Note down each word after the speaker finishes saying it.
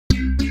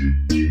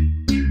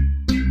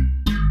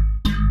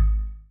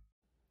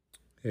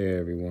Hey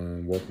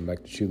everyone, welcome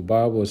back to Chew the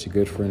Bible. It's your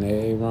good friend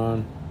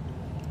Aaron.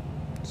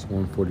 It's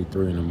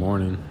 1:43 in the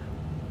morning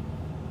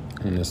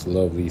on this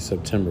lovely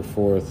September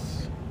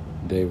 4th,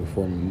 day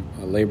before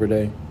Labor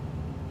Day.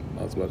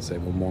 I was about to say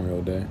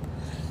Memorial Day.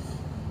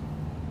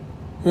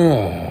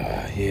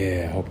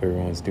 Hope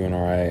everyone's doing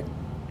all right.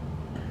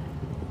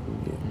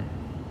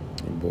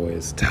 Your boy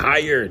is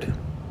tired.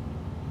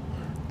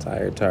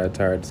 Tired.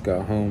 Just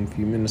got home a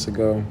few minutes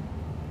ago.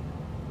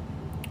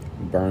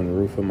 Burned the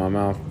roof of my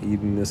mouth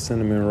eating this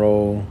cinnamon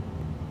roll.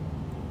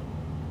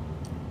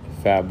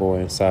 The fat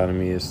boy inside of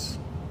me is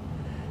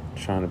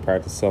trying to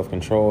practice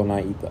self-control and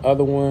not eat the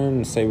other one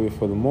and save it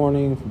for the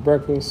morning for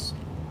breakfast.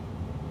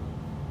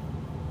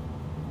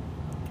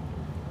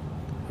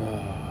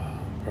 I'm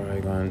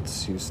probably going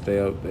to stay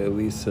up at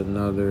least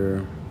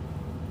another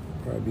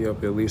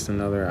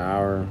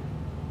hour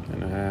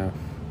and a half.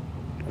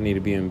 I need to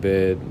be in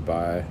bed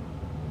by,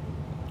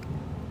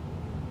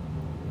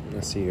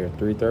 let's see here,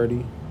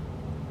 3:30.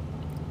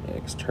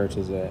 Church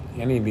is at,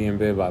 I need to be in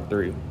bed by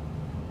 3.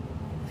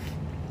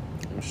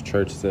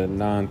 Church is at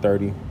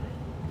 9:30.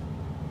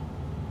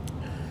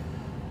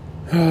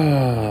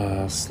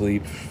 I'll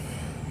sleep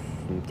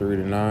from 3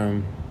 to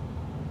 9.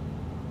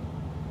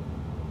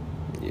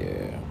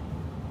 Yeah.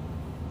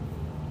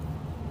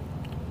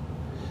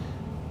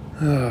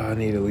 I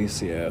need at least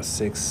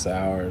 6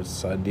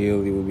 hours.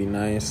 Ideally would be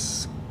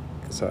nice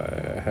because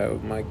I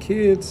have my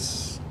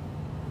kids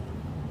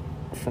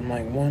from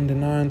 1 to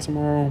 9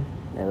 tomorrow.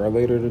 Or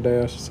later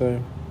today, I should say.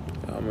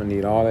 I'm gonna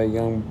need all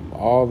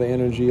the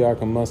energy I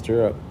can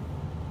muster up.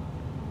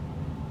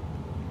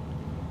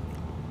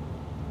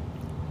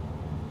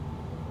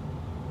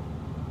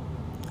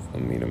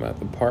 I'll meet them at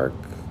the park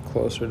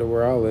closer to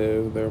where I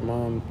live. Their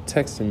mom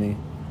texted me.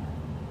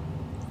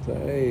 Said,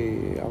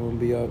 "Hey, I'm gonna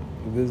be up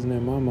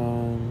visiting my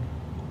mom.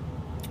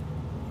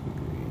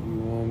 You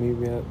wanna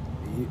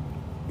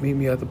meet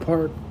me at the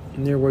park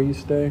near where you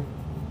stay?"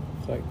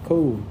 It's like,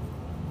 cool.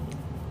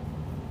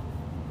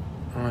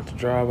 I have to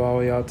drive all the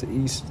way out to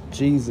East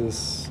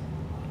Jesus,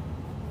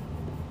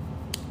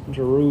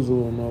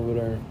 Jerusalem over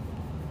there.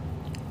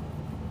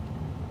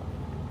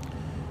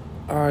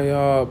 All right,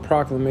 y'all.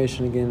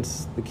 Proclamation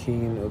against the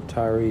king of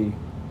Tyre.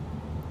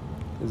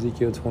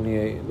 Ezekiel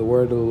 28. The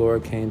word of the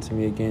Lord came to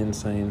me again,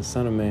 saying,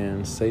 Son of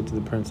man, say to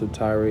the prince of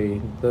Tyre,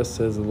 Thus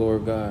says the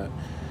Lord God,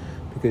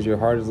 because your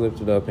heart is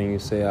lifted up, and you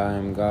say, I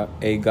am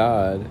a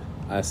God.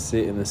 I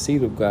sit in the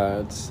seat of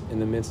gods in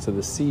the midst of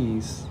the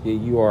seas, yet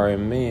you are a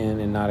man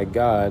and not a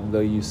god,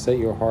 though you set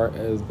your heart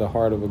as the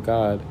heart of a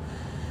god.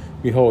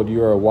 Behold,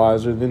 you are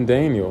wiser than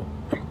Daniel.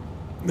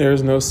 There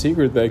is no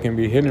secret that can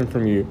be hidden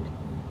from you.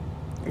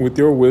 With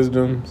your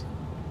wisdom,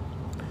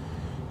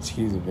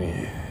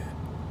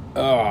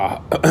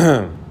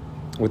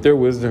 with your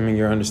wisdom and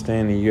your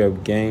understanding, you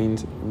have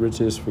gained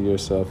riches for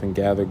yourself and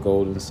gathered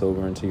gold and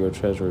silver into your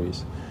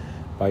treasuries.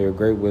 By your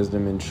great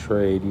wisdom in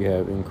trade, you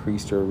have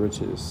increased your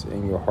riches,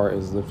 and your heart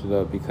is lifted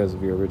up because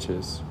of your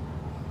riches.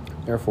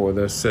 Therefore,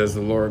 thus says the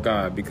Lord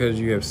God, because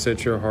you have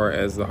set your heart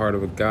as the heart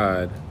of a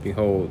god,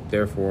 behold,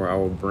 therefore I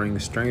will bring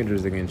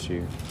strangers against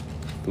you.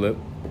 Flip.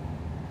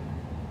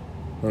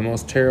 The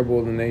most terrible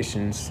of the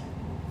nations,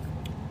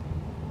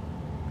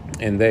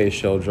 and they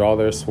shall draw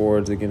their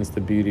swords against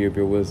the beauty of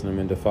your wisdom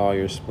and defile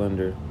your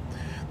splendor.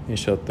 They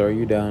shall throw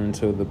you down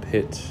into the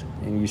pit,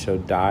 and you shall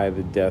die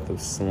the death of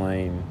the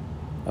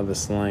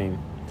slain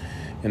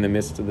in the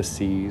midst of the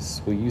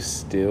seas. Will you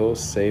still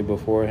say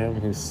before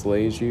him who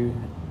slays you,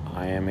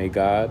 I am a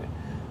god?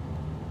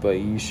 But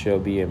you shall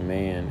be a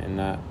man and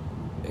not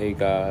a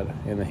god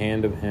in the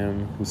hand of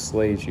him who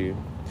slays you.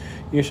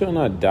 You shall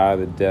not die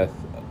the death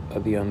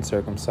of the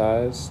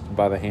uncircumcised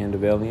by the hand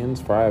of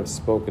aliens, for I have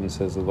spoken,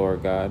 says the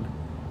Lord God.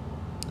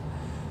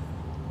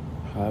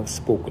 I have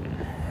spoken.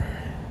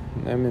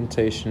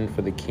 Lamentation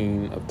for the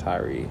king of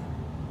Tyre.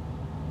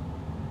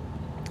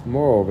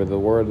 Moreover, the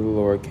word of the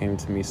Lord came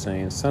to me,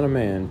 saying, Son of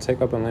man,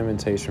 take up a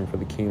lamentation for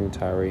the king of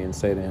Tyre, and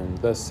say to him,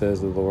 Thus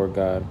says the Lord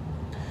God,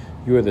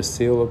 You are the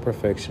seal of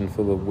perfection,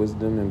 full of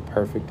wisdom and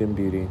perfect in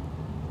beauty.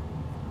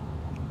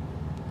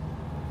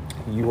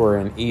 You are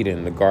in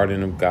Eden, the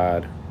garden of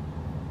God.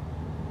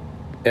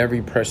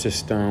 Every precious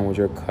stone was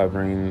your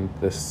covering,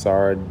 the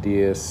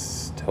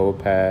sardius,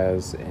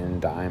 topaz,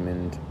 and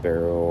diamond,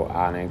 beryl,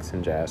 onyx,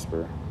 and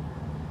jasper.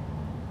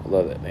 I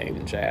love that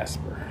name,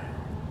 Jasper.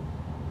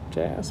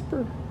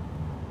 Jasper?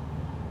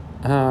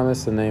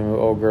 That's the name of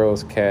old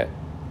girl's cat.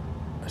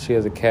 She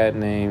has a cat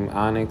named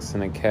Onyx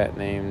and a cat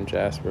named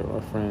Jasper, my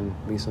friend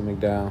Lisa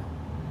McDowell.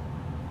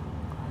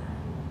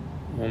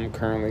 I'm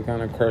currently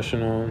kind of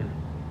crushing on,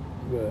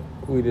 but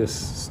we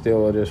just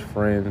still are just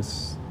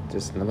friends.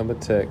 Just nothing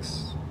but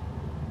text.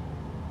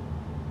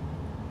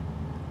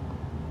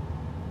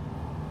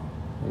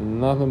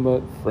 Nothing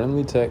but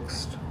friendly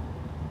text.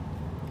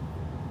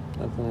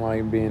 Nothing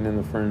like being in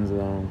the friend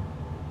zone.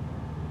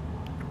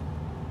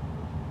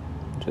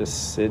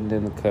 Just sitting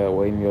in the cut,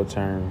 waiting your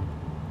turn.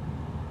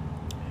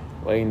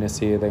 Waiting to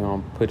see if they're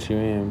going to put you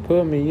in.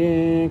 Put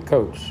me in,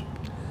 coach.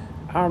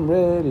 I'm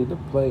ready to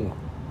play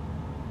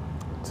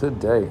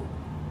today.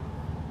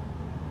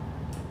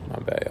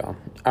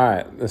 All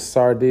right, the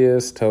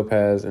sardius,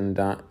 topaz, and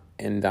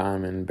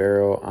diamond,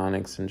 beryl,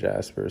 onyx, and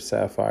jasper,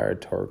 sapphire,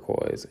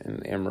 turquoise,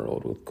 and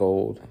emerald with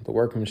gold. The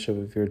workmanship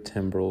of your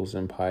timbrels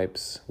and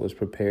pipes was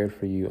prepared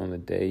for you on the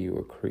day you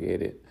were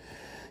created.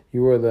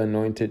 You are the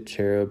anointed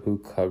cherub who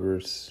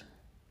covers.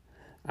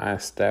 I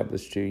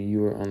established you.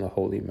 You were on the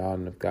holy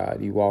mountain of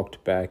God. You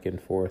walked back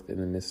and forth in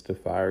the midst of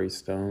fiery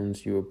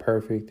stones. You were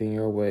perfect in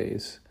your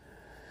ways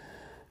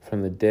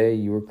from the day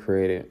you were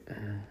created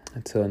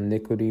until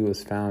iniquity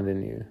was found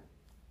in you.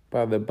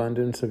 By the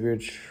abundance of your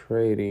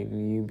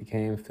trading, you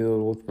became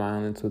filled with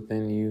violence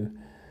within you,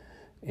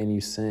 and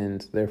you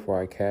sinned. Therefore,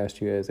 I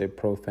cast you as a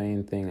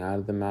profane thing out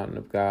of the mountain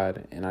of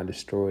God, and I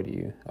destroyed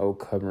you, O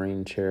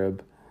covering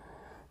cherub,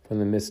 from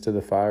the midst of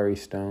the fiery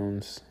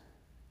stones.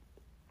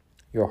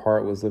 Your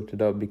heart was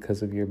lifted up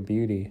because of your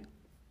beauty.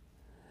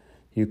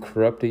 You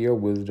corrupted your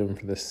wisdom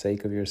for the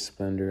sake of your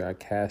splendor. I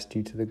cast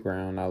you to the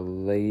ground. I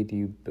laid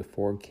you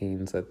before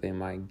kings that they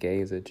might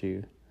gaze at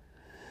you.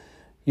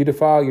 You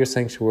defiled your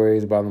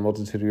sanctuaries by the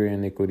multitude of your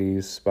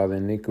iniquities, by the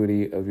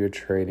iniquity of your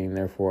trading.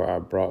 Therefore, I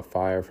brought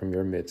fire from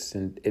your midst,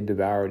 and it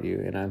devoured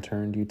you, and I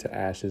turned you to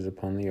ashes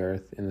upon the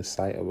earth in the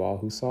sight of all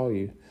who saw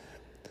you.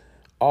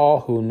 All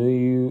who knew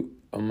you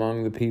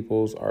among the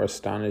peoples are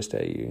astonished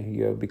at you.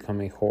 You have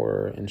become a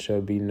horror and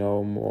shall be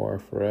no more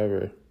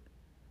forever.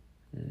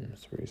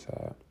 That's pretty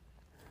sad.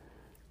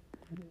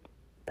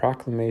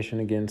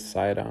 Proclamation against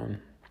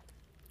Sidon,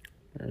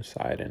 or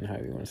Sidon,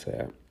 however you want to say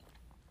it.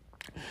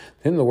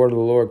 Then the word of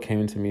the Lord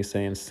came to me,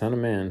 saying, Son of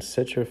man,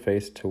 set your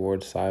face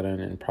toward Sidon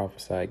and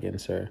prophesy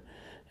against her,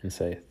 and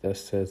say, Thus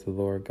says the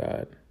Lord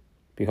God,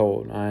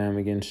 Behold, I am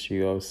against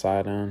you, O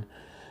Sidon.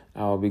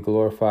 I will be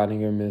glorified in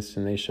your midst,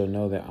 and they shall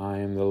know that I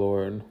am the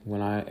Lord,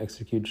 when I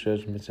execute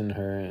judgments in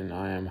her, and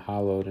I am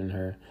hallowed in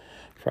her.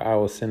 For I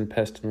will send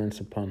pestilence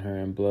upon her,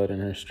 and blood in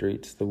her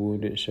streets. The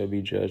wounded shall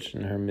be judged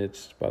in her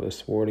midst by the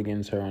sword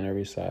against her on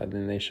every side.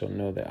 Then they shall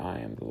know that I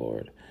am the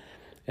Lord.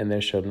 And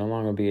there shall no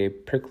longer be a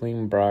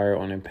prickling briar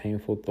on a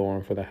painful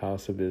thorn for the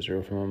house of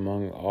Israel from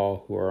among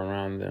all who are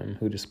around them,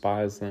 who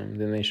despise them.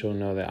 Then they shall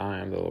know that I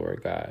am the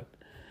Lord God.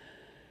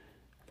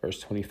 Verse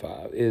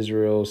 25,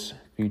 Israel's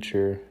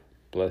future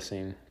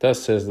blessing.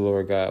 Thus says the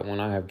Lord God, when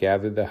I have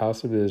gathered the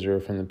house of Israel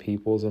from the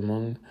peoples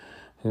among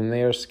whom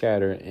they are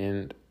scattered,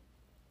 and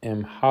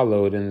am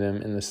hallowed in them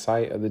in the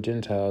sight of the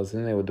Gentiles,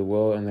 then they will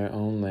dwell in their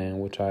own land,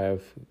 which I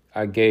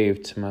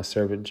gave to my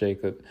servant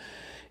Jacob.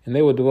 And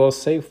they will dwell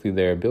safely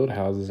there, build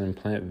houses and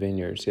plant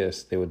vineyards.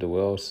 Yes, they will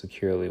dwell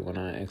securely when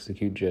I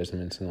execute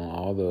judgments on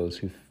all those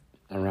who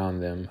around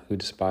them who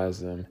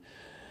despise them.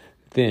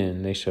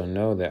 Then they shall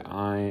know that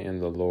I am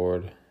the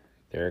Lord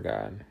their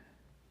God.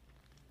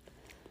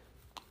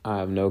 I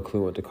have no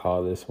clue what to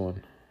call this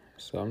one,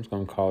 so I'm just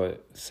going to call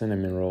it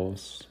cinnamon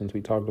rolls, since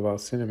we talked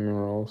about cinnamon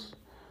rolls.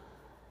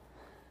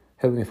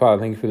 Heavenly Father,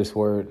 thank you for this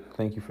word.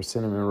 Thank you for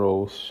cinnamon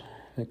rolls.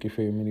 Thank you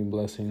for your many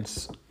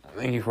blessings.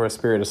 Thank you for a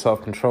spirit of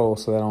self-control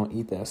so that I don't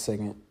eat that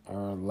second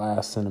or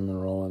last cinnamon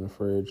roll in the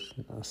fridge.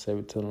 I'll save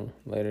it till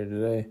later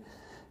today.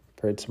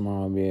 Pray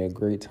tomorrow will be a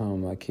great time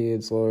with my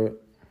kids, Lord.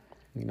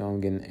 You know,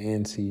 I'm getting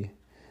antsy.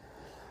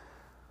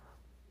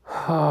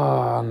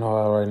 I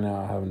know right now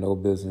I have no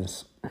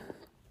business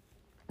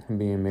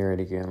being married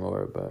again,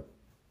 Lord, but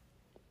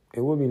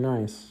it would be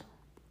nice.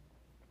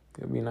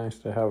 It would be nice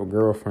to have a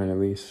girlfriend at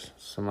least.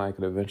 Somebody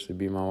could eventually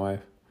be my wife.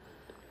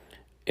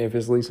 If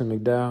it's Lisa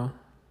McDowell,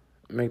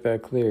 make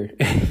that clear.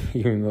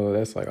 Even though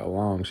that's like a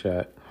long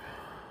shot.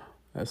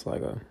 That'd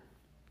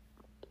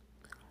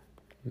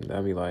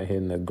be like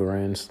hitting a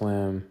grand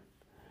slam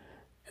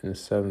in the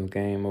 7th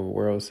game of a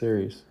World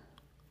Series.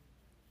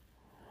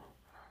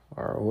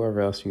 Or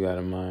whoever else you got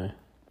in mind.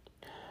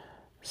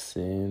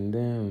 Send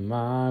them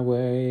my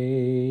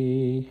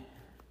way.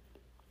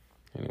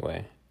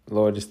 Anyway,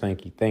 Lord, just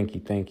thank you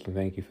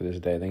for this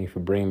day. Thank you for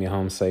bringing me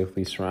home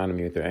safely, surrounding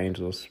me with your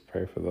angels.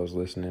 Pray for those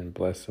listening.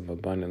 Bless them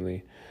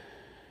abundantly.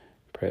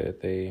 Pray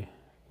that they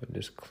would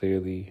just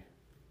clearly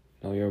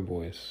know your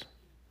voice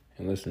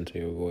and listen to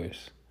your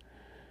voice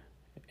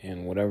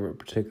in whatever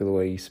particular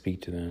way you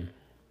speak to them,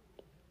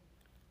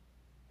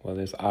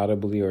 whether it's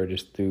audibly or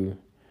just through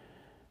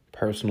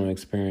personal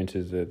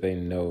experiences that they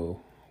know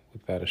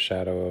without a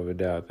shadow of a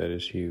doubt that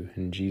it's you.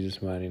 In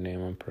Jesus' mighty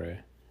name I pray.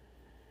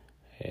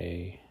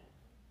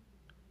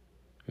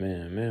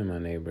 Man, my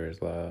neighbor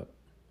is loud.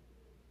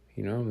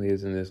 He normally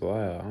isn't this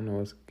loud. I don't know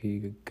what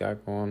he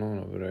got going on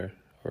over there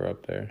or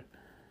up there.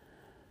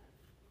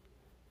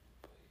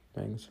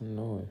 Making some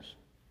noise.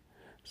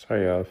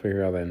 Sorry, y'all. If you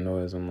hear all that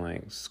noise, I'm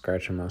like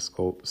scratching my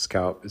scalp.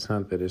 It's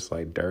not that it's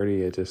like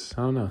dirty. It just,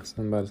 I don't know.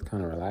 Something about it's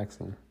kind of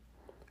relaxing.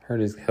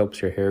 Heard it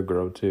helps your hair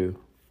grow too.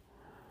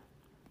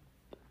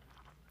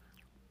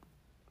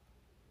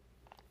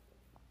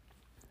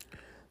 I'm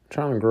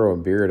trying to grow a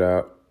beard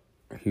out,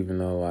 even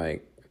though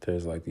like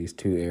there's like these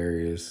 2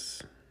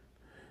 areas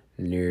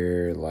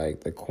near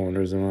like the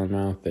corners of my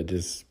mouth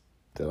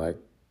they're like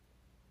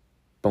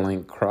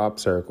blank crop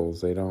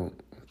circles. For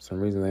some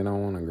reason they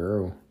don't want to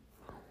grow.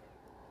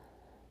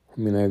 I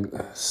mean,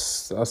 I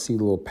see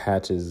little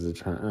patches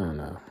of I don't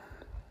know.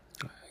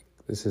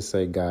 let's just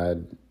say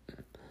God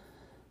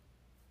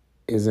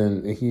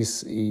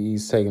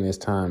he's taking his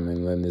time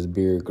and letting his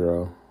beard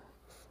grow.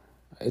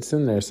 It's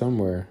in there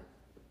somewhere.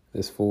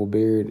 This full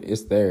beard,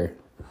 it's there.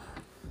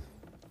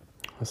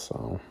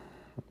 So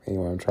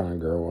anyway, I'm trying to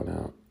grow one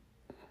out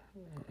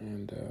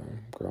and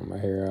grow my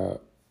hair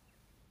out.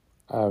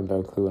 I have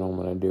no clue what I'm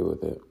gonna do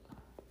with it,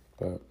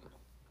 but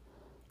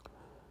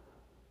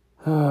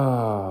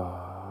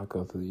I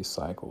go through these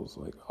cycles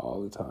like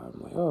all the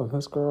time. Like, oh,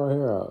 let's grow our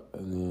hair out,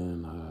 and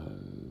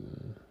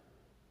then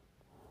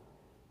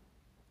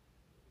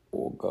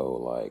we'll go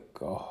like,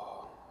 I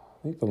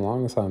think the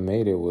longest I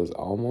made it was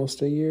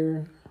almost a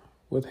year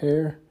with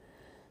hair.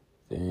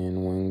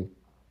 Then when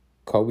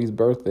Kobe's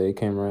birthday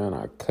came around,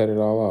 I cut it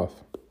all off.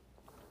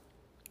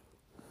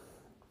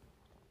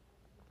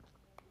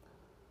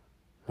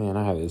 Man,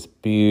 I had this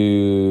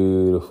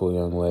beautiful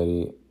young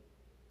lady.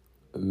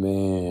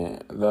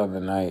 Man, the other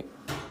night,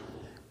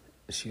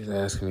 she was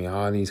asking me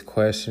all these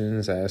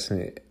questions. I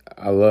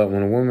love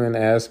when a woman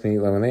asks me,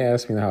 like when they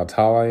ask me how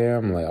tall I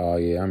am, I'm like, oh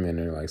yeah, I'm in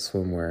there like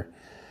swimwear.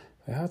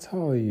 Like, how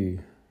tall are you?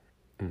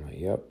 I'm like,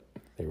 yep,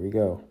 there we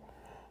go.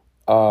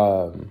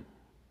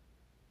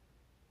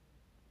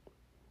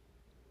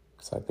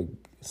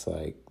 It's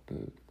like,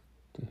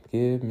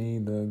 give me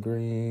the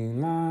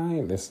green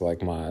light. That's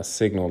like my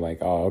signal, like,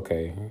 oh,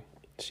 okay,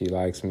 she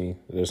likes me.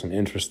 There's some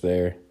interest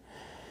there.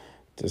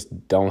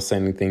 Just don't say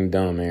anything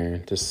dumb,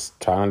 Aaron. Just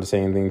try not to say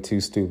anything too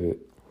stupid.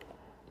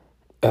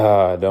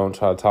 Don't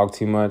try to talk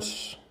too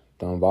much.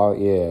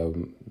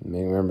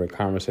 Remember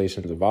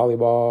conversations of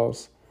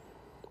volleyballs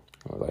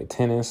or like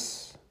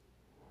tennis.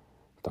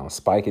 Don't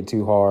spike it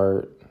too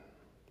hard.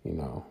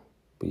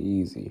 Be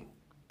easy.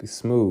 Be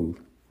smooth.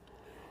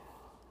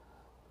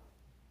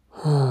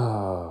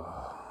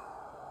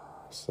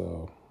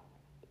 So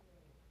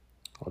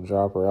I'll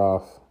drop her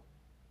off.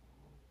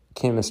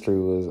 Chemistry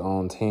was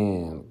on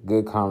 10.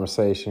 Good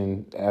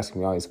conversation.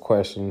 Asking me all these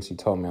questions. She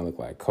told me I look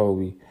like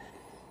Kobe.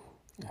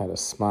 I had a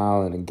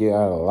smile and a giggle,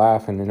 I was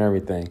laughing and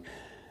everything.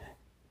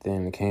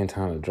 Then it came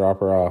time to drop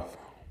her off.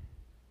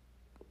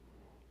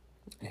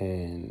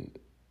 And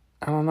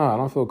I don't know. I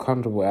don't feel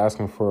comfortable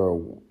asking for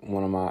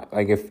one of my,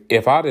 like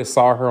if I just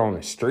saw her on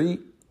the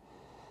street,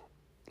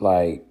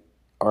 like,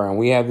 and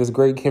we had this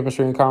great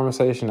chemistry and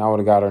conversation, I would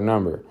have got her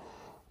number.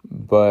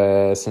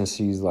 But since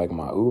she's like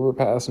my Uber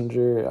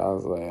passenger, I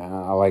was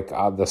like,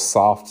 the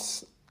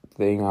soft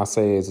thing I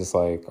say is just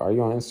like, are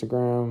you on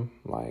Instagram?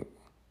 Like,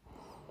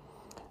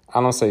 I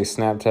don't say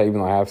Snapchat, even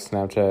though I have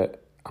Snapchat.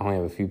 I only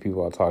have a few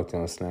people I talk to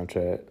on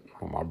Snapchat,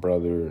 like my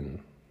brother and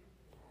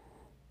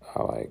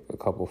like a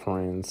couple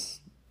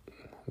friends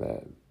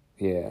that,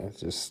 yeah,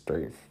 it's just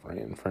straight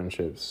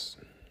friendships.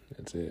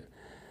 That's it.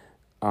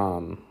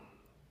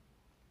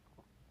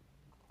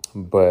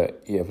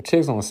 But yeah, if a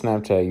chick's on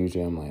Snapchat,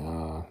 usually I'm like,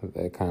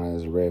 that kind of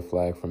is a red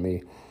flag for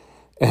me.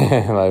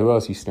 Like, who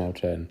else you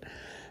Snapchatting?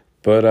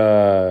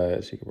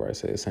 But she could probably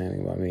say the same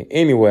thing about me.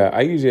 Anyway,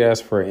 I usually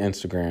ask for an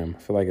Instagram. I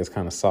feel like it's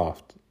kind of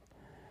soft.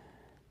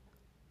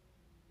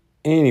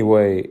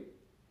 Anyway,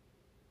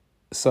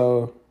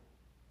 so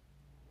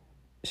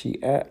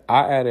I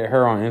added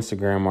her on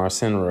Instagram, or I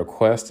sent a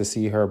request to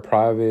see her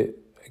private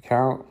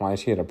account. Like,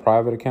 she had a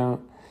private account.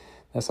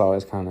 That's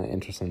always kind of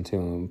interesting,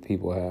 too,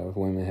 when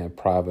women have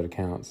private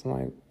accounts. I'm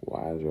like,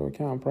 why is your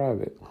account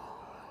private?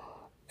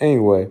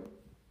 Anyway,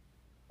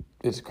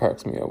 it just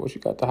cracks me up. What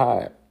you got to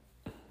hide?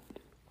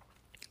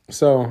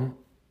 So,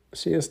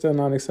 she is still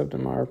not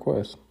accepting my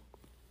request.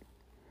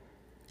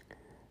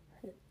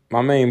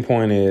 My main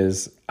point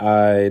is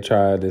I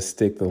tried to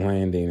stick the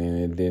landing, and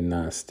it did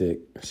not stick.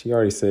 She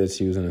already said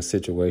she was in a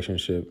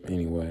situationship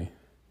anyway.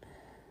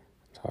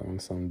 Talking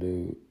to some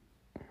dude.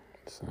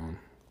 So...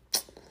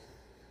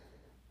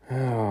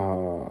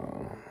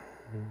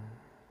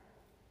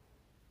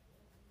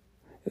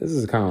 this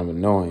is kind of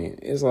annoying.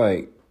 It's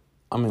like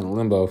I'm in a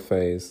limbo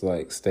phase,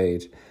 like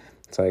stage.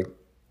 It's like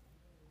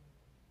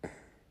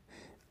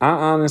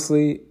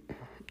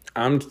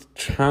I'm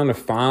trying to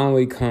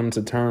finally come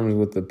to terms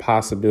with the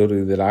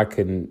possibility that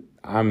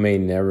I may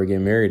never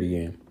get married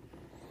again.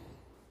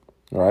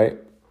 Right?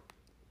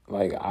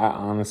 Like, I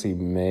honestly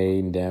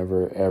may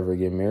never ever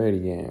get married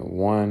again.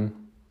 One,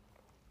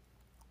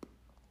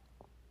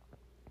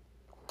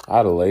 I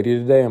had a lady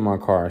today in my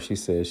car. She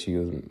said she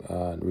was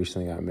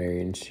recently got married,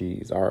 and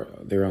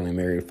they're only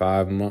married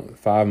 5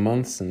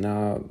 months, and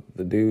now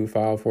the dude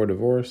filed for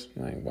divorce.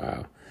 Like,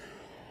 wow.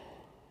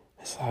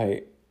 It's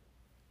like,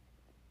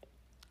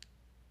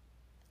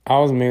 I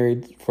was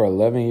married for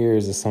 11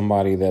 years to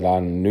somebody that I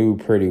knew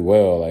pretty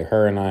well. Like,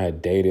 her and I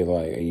had dated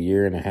like a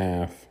year and a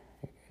half.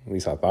 At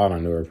least I thought I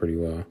knew her pretty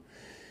well.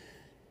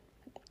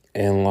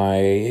 And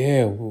like,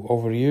 yeah,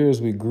 over the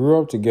years we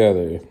grew up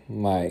together.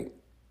 Like,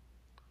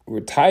 we're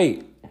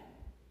tight.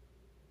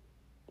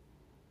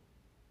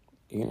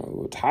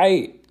 We're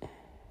tight.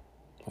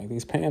 Like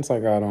these pants I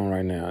got on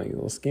right now, these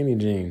little skinny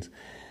jeans.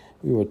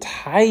 We were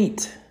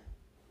tight.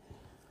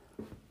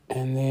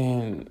 And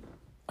then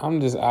I'm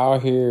just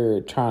out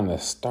here trying to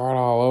start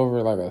all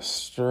over like a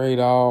stray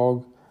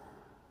dog.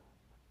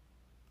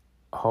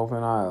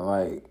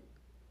 hoping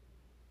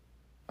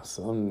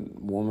some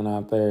woman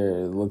out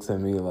there looks at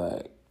me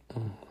like,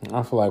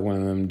 I feel like one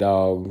of them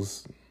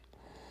dogs,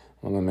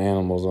 one of them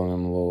animals on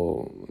them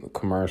little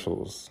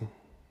commercials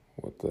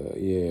with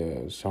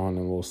showing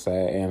them little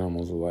sad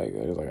animals with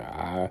there's an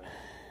eye,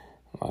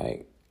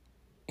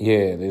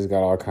 they just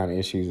got all kind of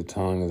issues. The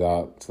tongue is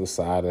out to the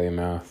side of their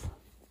mouth.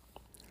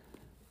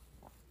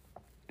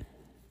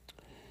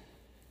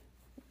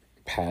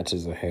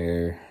 Patches of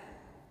hair,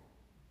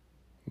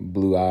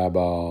 blue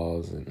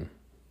eyeballs, and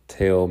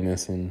tail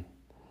missing.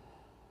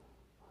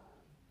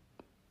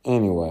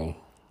 Anyway,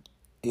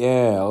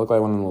 I look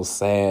like one of those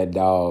sad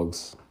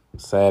dogs,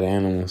 sad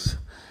animals,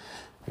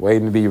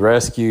 waiting to be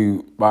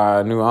rescued by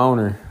a new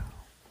owner.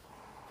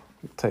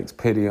 It takes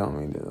pity on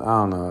me. I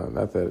don't know,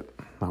 not that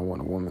I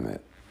want a woman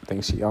that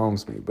thinks she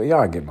owns me, but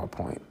y'all get my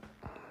point.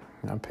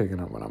 I'm picking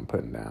up what I'm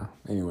putting down.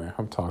 Anyway,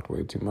 I've talked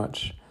way too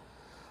much.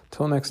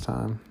 Till next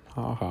time,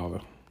 I'll holler.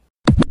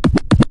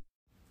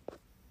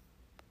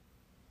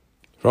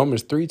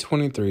 Romans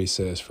 3:23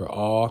 says, "For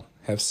all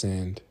have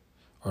sinned,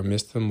 or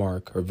missed the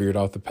mark, or veered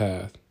off the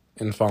path,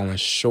 and fallen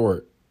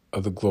short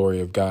of the glory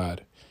of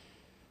God,"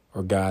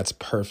 or God's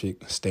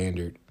perfect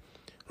standard.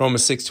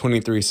 Romans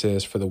 6:23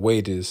 says, "For the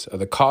wages of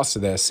the cost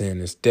of that sin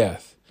is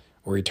death,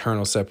 or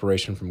eternal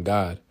separation from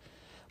God.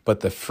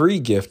 But the free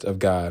gift of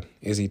God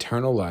is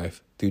eternal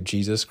life through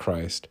Jesus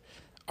Christ,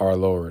 our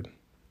Lord."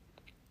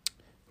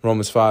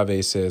 Romans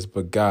 5:8 says,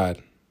 "But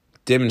God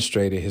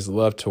demonstrated his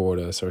love toward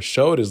us," or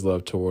showed his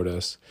love toward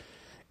us,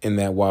 "in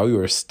that while we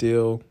were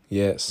still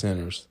yet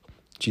sinners,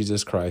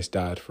 Jesus Christ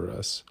died for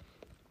us."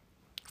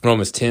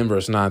 Romans 10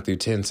 verse 9 through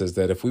 10 says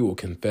that if we will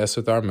confess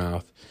with our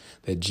mouth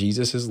that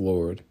Jesus is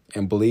Lord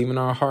and believe in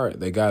our heart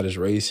that God has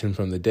raised him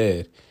from the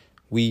dead,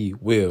 we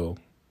will,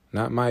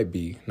 not might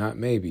be, not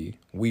maybe,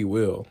 we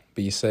will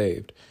be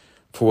saved.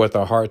 For with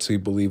our hearts we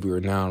believe we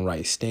are now in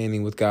right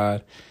standing with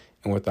God,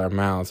 and with our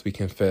mouths we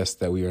confess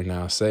that we are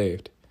now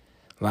saved.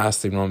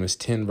 Lastly, Romans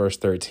 10 verse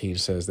 13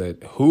 says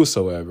that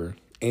whosoever,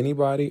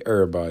 anybody,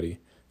 everybody,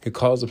 who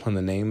calls upon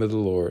the name of the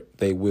Lord,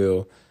 they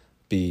will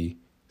be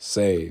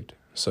saved.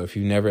 So if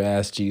you never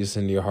asked Jesus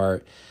into your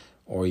heart,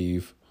 or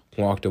you've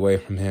walked away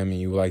from him and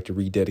you would like to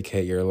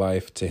rededicate your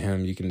life to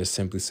him, you can just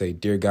simply say,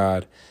 "Dear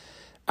God,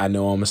 I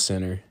know I'm a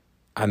sinner.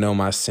 I know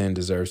my sin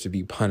deserves to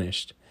be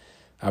punished.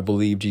 I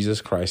believe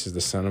Jesus Christ is the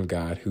Son of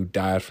God who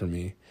died for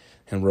me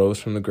and rose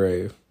from the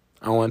grave.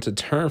 I want to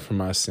turn from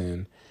my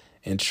sin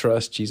and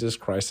trust Jesus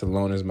Christ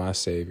alone as my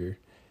Savior.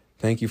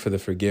 Thank you for the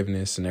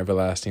forgiveness and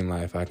everlasting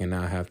life I can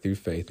now have through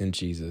faith in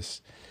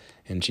Jesus.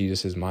 In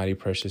Jesus' mighty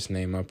precious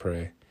name I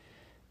pray.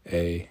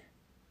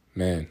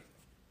 Amen."